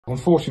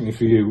Unfortunately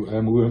for you,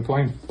 we weren't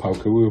playing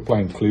poker, we were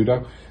playing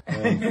Cluedo. We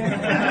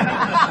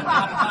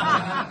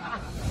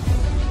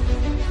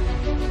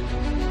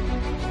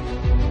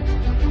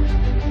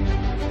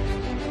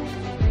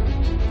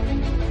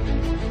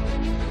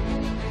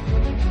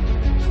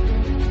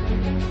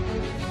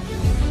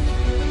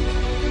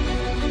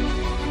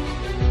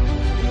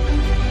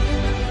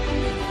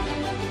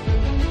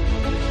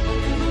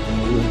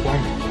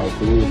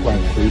were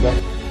playing Cluedo.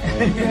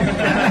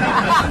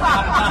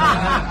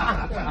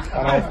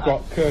 And I've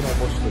got Colonel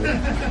Mustard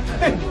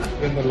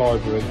in the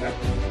library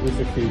with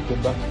the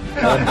cucumber.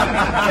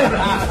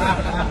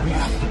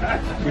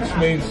 Which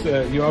means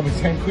you owe me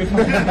 10 quid.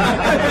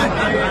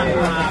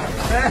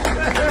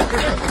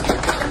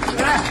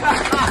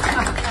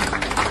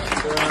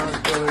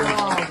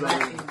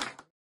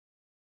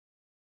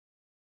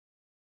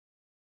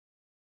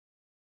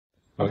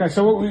 Okay,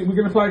 so we're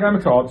going to play a game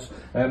of cards.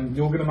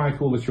 You're going to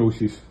make all the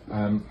choices,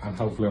 and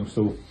hopefully I'm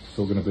still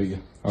going to beat you.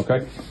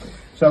 Okay.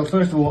 So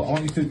first of all, I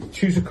want you to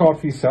choose a card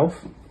for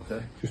yourself.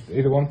 Okay. Just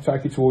either one,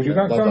 take it towards you.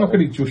 Don't look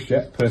at it just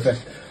yet.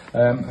 Perfect.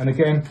 And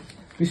again,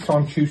 this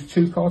time choose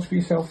 2 cards for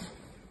yourself.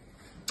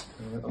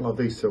 I'll have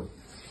these 2.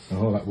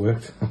 Oh, that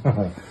worked.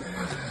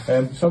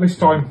 So this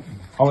time,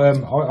 I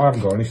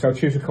haven't got any. So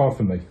choose a card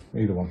for me.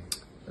 Either one.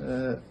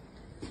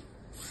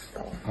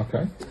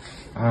 Okay.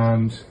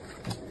 And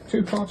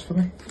 2 cards for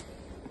me.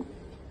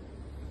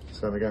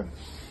 Same again.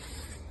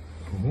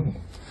 Ooh,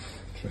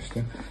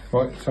 interesting.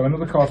 Right, so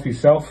another card for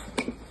yourself.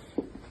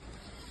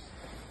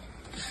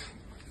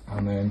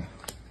 And then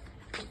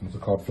another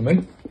card for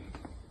me.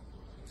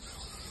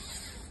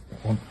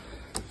 That one.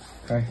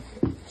 Okay,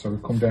 so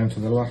we've come down to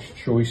the last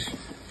choice.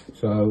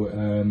 So,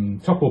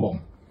 top or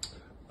bottom?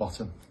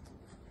 Bottom.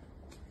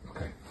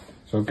 Okay,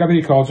 so gather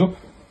your cards up.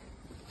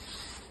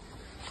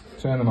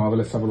 Turn them over,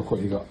 let's have a look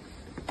what you got.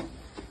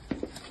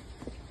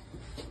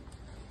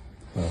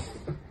 Oh.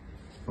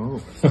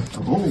 Oh.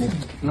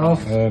 No. I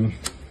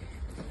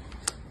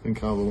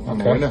think I'm a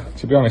winner.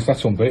 To be honest,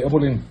 that's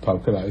unbeatable in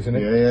poker, that, isn't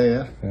it?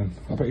 Yeah.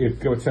 I bet you'd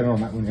go a tenner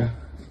on that, wouldn't you?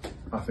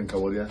 I think I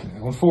would, yeah.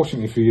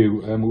 Unfortunately for you,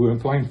 we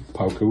weren't playing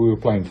poker, we were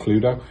playing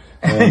Cluedo.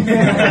 And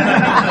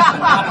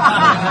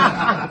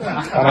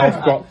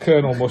I've got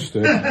Colonel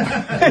Mustard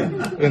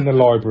in the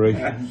library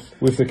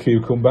with the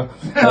cucumber.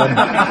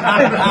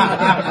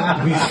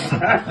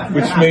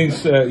 Which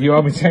means you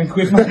owe me 10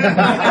 quid.